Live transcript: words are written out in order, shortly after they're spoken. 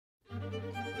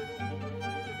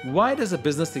Why does a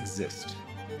business exist?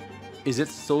 Is it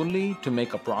solely to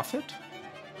make a profit?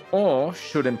 Or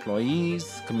should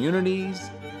employees, communities,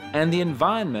 and the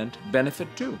environment benefit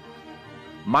too?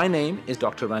 My name is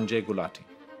Dr. Ranjay Gulati.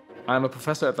 I am a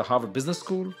professor at the Harvard Business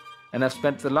School and have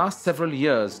spent the last several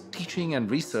years teaching and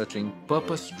researching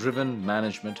purpose-driven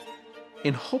management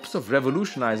in hopes of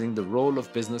revolutionizing the role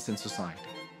of business in society.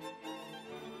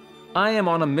 I am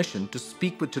on a mission to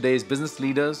speak with today's business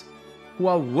leaders who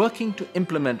are working to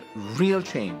implement real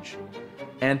change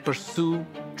and pursue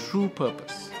true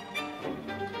purpose.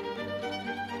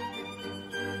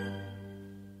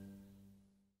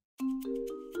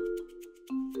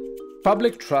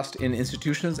 Public trust in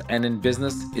institutions and in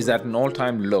business is at an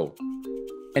all-time low.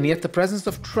 And yet the presence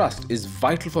of trust is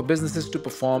vital for businesses to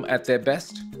perform at their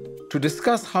best. To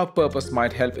discuss how purpose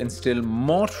might help instill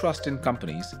more trust in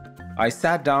companies, I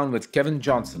sat down with Kevin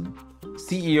Johnson,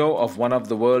 CEO of one of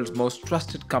the world's most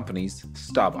trusted companies,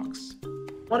 Starbucks.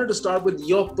 I wanted to start with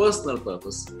your personal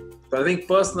purpose. But I think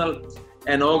personal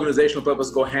and organizational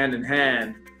purpose go hand in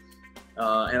hand.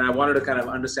 And I wanted to kind of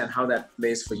understand how that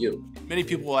plays for you. Many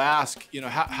people will ask,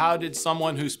 how did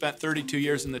someone who spent 32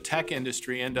 years in the tech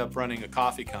industry end up running a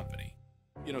coffee company?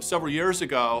 Several years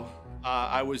ago,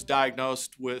 I was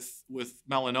diagnosed with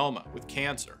melanoma, with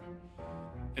cancer.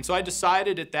 And so I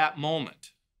decided at that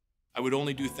moment, I would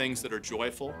only do things that are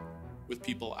joyful with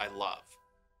people I love.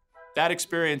 That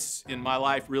experience in my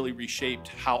life really reshaped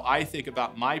how I think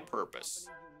about my purpose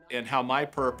and how my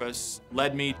purpose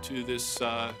led me to this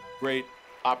great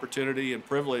opportunity and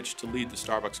privilege to lead the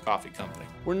Starbucks Coffee Company.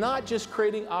 We're not just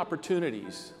creating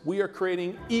opportunities, we are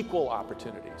creating equal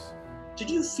opportunities. Did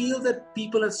you feel that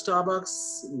people at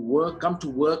Starbucks come to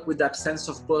work with that sense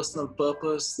of personal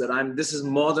purpose, that this is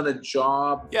more than a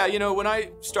job? Yeah, when I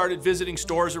started visiting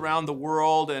stores around the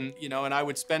world and I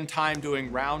would spend time doing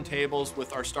roundtables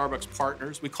with our Starbucks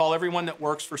partners. We call everyone that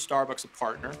works for Starbucks a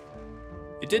partner.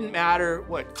 It didn't matter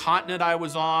what continent I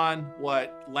was on,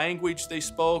 what language they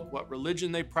spoke, what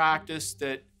religion they practiced,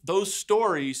 that those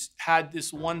stories had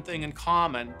this one thing in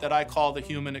common that I call the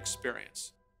human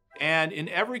experience. And in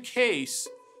every case,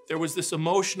 there was this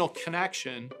emotional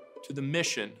connection to the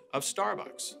mission of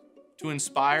Starbucks, to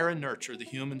inspire and nurture the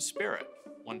human spirit,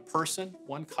 one person,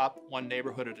 one cup, one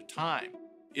neighborhood at a time.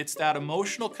 It's that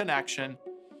emotional connection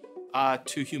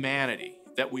to humanity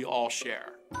that we all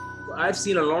share. I've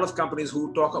seen a lot of companies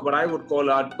who talk about what I would call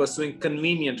pursuing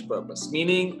convenient purpose,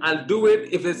 meaning I'll do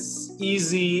it if it's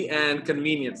easy and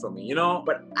convenient for me,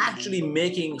 but actually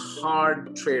making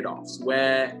hard trade-offs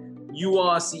where you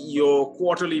are CEO,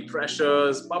 quarterly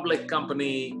pressures, public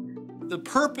company. The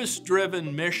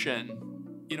purpose-driven mission,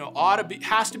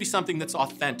 has to be something that's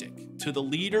authentic to the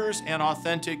leaders and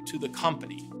authentic to the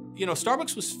company.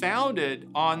 Starbucks was founded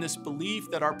on this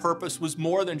belief that our purpose was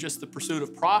more than just the pursuit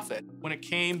of profit. When it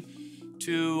came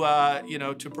to,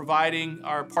 to providing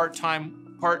our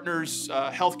part-time partners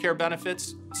healthcare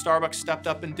benefits, Starbucks stepped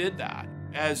up and did that.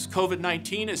 As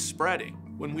COVID-19 is spreading,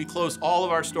 when we closed all of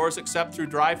our stores except through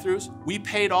drive-thrus, we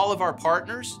paid all of our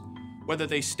partners, whether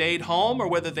they stayed home or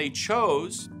whether they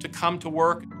chose to come to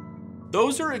work.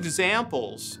 Those are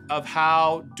examples of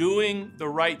how doing the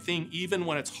right thing, even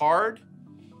when it's hard,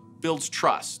 builds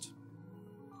trust.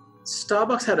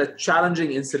 Starbucks had a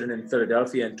challenging incident in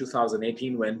Philadelphia in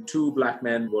 2018 when two black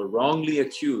men were wrongly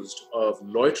accused of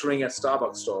loitering at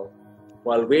Starbucks store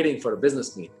while waiting for a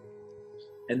business meeting.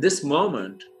 And this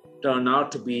moment turned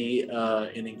out to be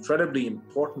an incredibly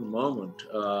important moment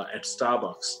at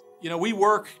Starbucks. We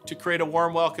work to create a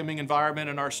warm, welcoming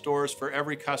environment in our stores for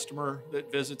every customer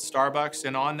that visits Starbucks.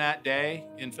 And on that day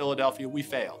in Philadelphia, we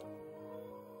failed.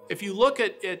 If you look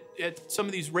at some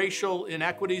of these racial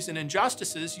inequities and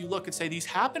injustices, you look and say, these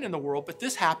happen in the world, but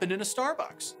this happened in a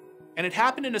Starbucks. And it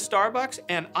happened in a Starbucks,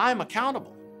 and I'm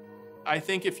accountable. I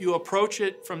think if you approach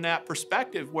it from that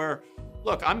perspective where,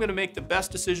 look, I'm going to make the best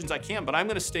decisions I can, but I'm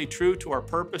going to stay true to our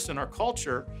purpose and our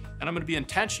culture, and I'm going to be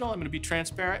intentional, I'm going to be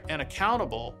transparent and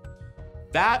accountable,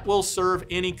 that will serve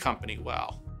any company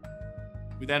well.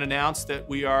 We then announced that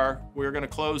we're going to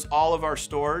close all of our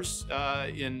stores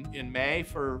in May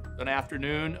for an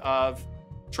afternoon of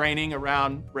training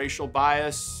around racial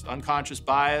bias, unconscious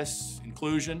bias,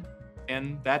 inclusion,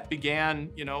 and that began,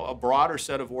 a broader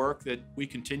set of work that we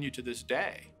continue to this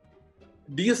day.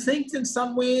 Do you think in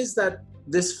some ways that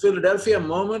this Philadelphia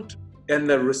moment and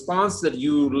the response that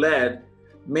you led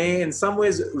may in some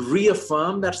ways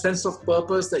reaffirm that sense of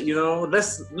purpose that,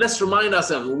 let's remind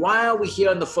ourselves, why are we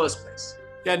here in the first place?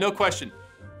 Yeah, no question.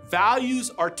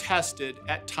 Values are tested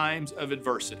at times of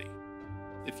adversity.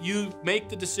 If you make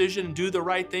the decision and do the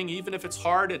right thing, even if it's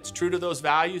hard, it's true to those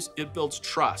values, it builds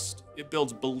trust, it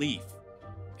builds belief.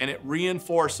 and it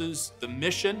reinforces the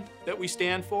mission that we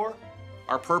stand for,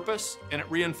 our purpose, and it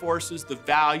reinforces the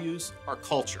values, our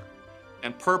culture.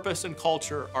 And purpose and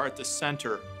culture are at the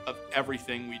center of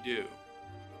everything we do.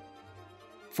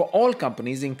 For all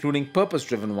companies, including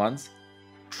purpose-driven ones,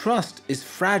 trust is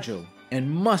fragile and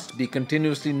must be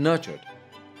continuously nurtured.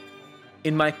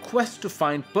 In my quest to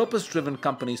find purpose-driven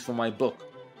companies for my book,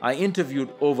 I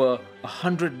interviewed over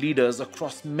 100 leaders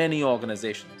across many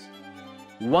organizations.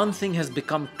 One thing has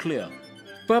become clear.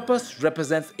 Purpose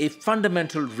represents a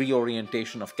fundamental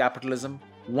reorientation of capitalism,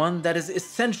 one that is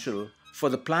essential for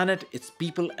the planet, its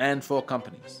people, and for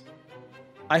companies.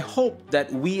 I hope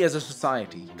that we as a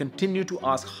society continue to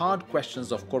ask hard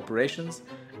questions of corporations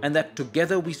and that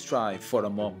together we strive for a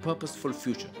more purposeful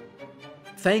future.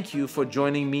 Thank you for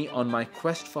joining me on my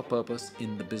quest for purpose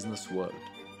in the business world.